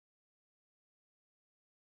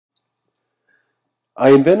I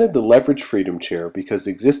invented the leverage freedom chair because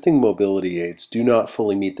existing mobility aids do not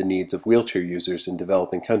fully meet the needs of wheelchair users in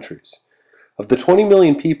developing countries. Of the 20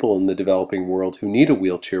 million people in the developing world who need a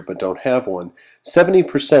wheelchair but don't have one,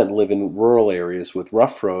 70% live in rural areas with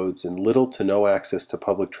rough roads and little to no access to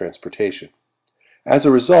public transportation. As a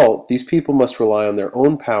result, these people must rely on their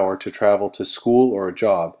own power to travel to school or a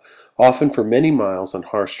job, often for many miles on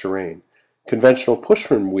harsh terrain. Conventional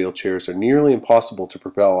push-rim wheelchairs are nearly impossible to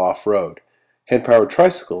propel off-road. Hand-powered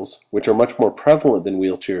tricycles, which are much more prevalent than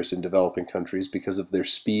wheelchairs in developing countries because of their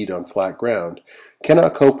speed on flat ground,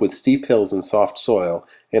 cannot cope with steep hills and soft soil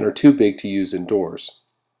and are too big to use indoors.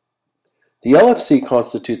 The LFC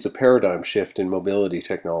constitutes a paradigm shift in mobility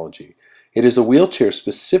technology. It is a wheelchair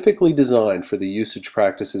specifically designed for the usage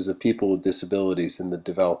practices of people with disabilities in the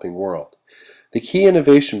developing world. The key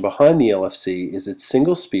innovation behind the LFC is its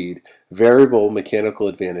single-speed, variable mechanical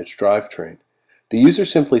advantage drivetrain. The user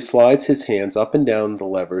simply slides his hands up and down the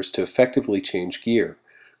levers to effectively change gear.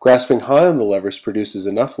 Grasping high on the levers produces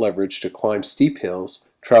enough leverage to climb steep hills,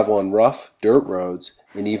 travel on rough, dirt roads,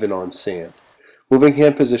 and even on sand. Moving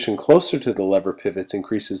hand position closer to the lever pivots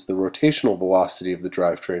increases the rotational velocity of the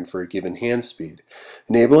drivetrain for a given hand speed,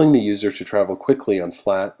 enabling the user to travel quickly on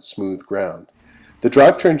flat, smooth ground. The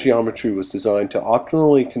drivetrain geometry was designed to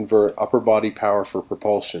optimally convert upper body power for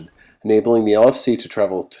propulsion, enabling the LFC to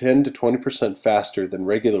travel 10 to 20% faster than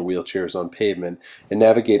regular wheelchairs on pavement and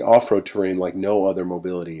navigate off-road terrain like no other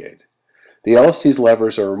mobility aid. The LFC's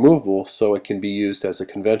levers are removable so it can be used as a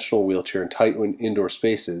conventional wheelchair in tight indoor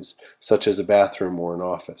spaces, such as a bathroom or an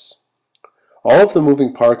office. All of the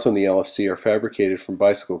moving parts on the LFC are fabricated from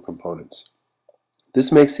bicycle components.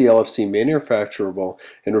 This makes the LFC manufacturable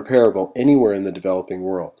and repairable anywhere in the developing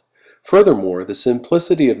world. Furthermore, the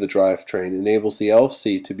simplicity of the drivetrain enables the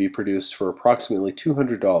LFC to be produced for approximately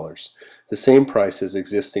 $200, the same price as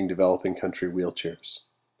existing developing country wheelchairs.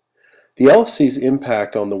 The LFC's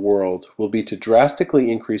impact on the world will be to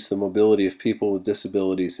drastically increase the mobility of people with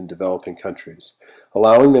disabilities in developing countries,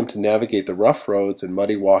 allowing them to navigate the rough roads and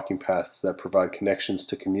muddy walking paths that provide connections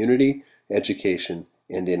to community, education,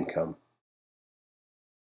 and income.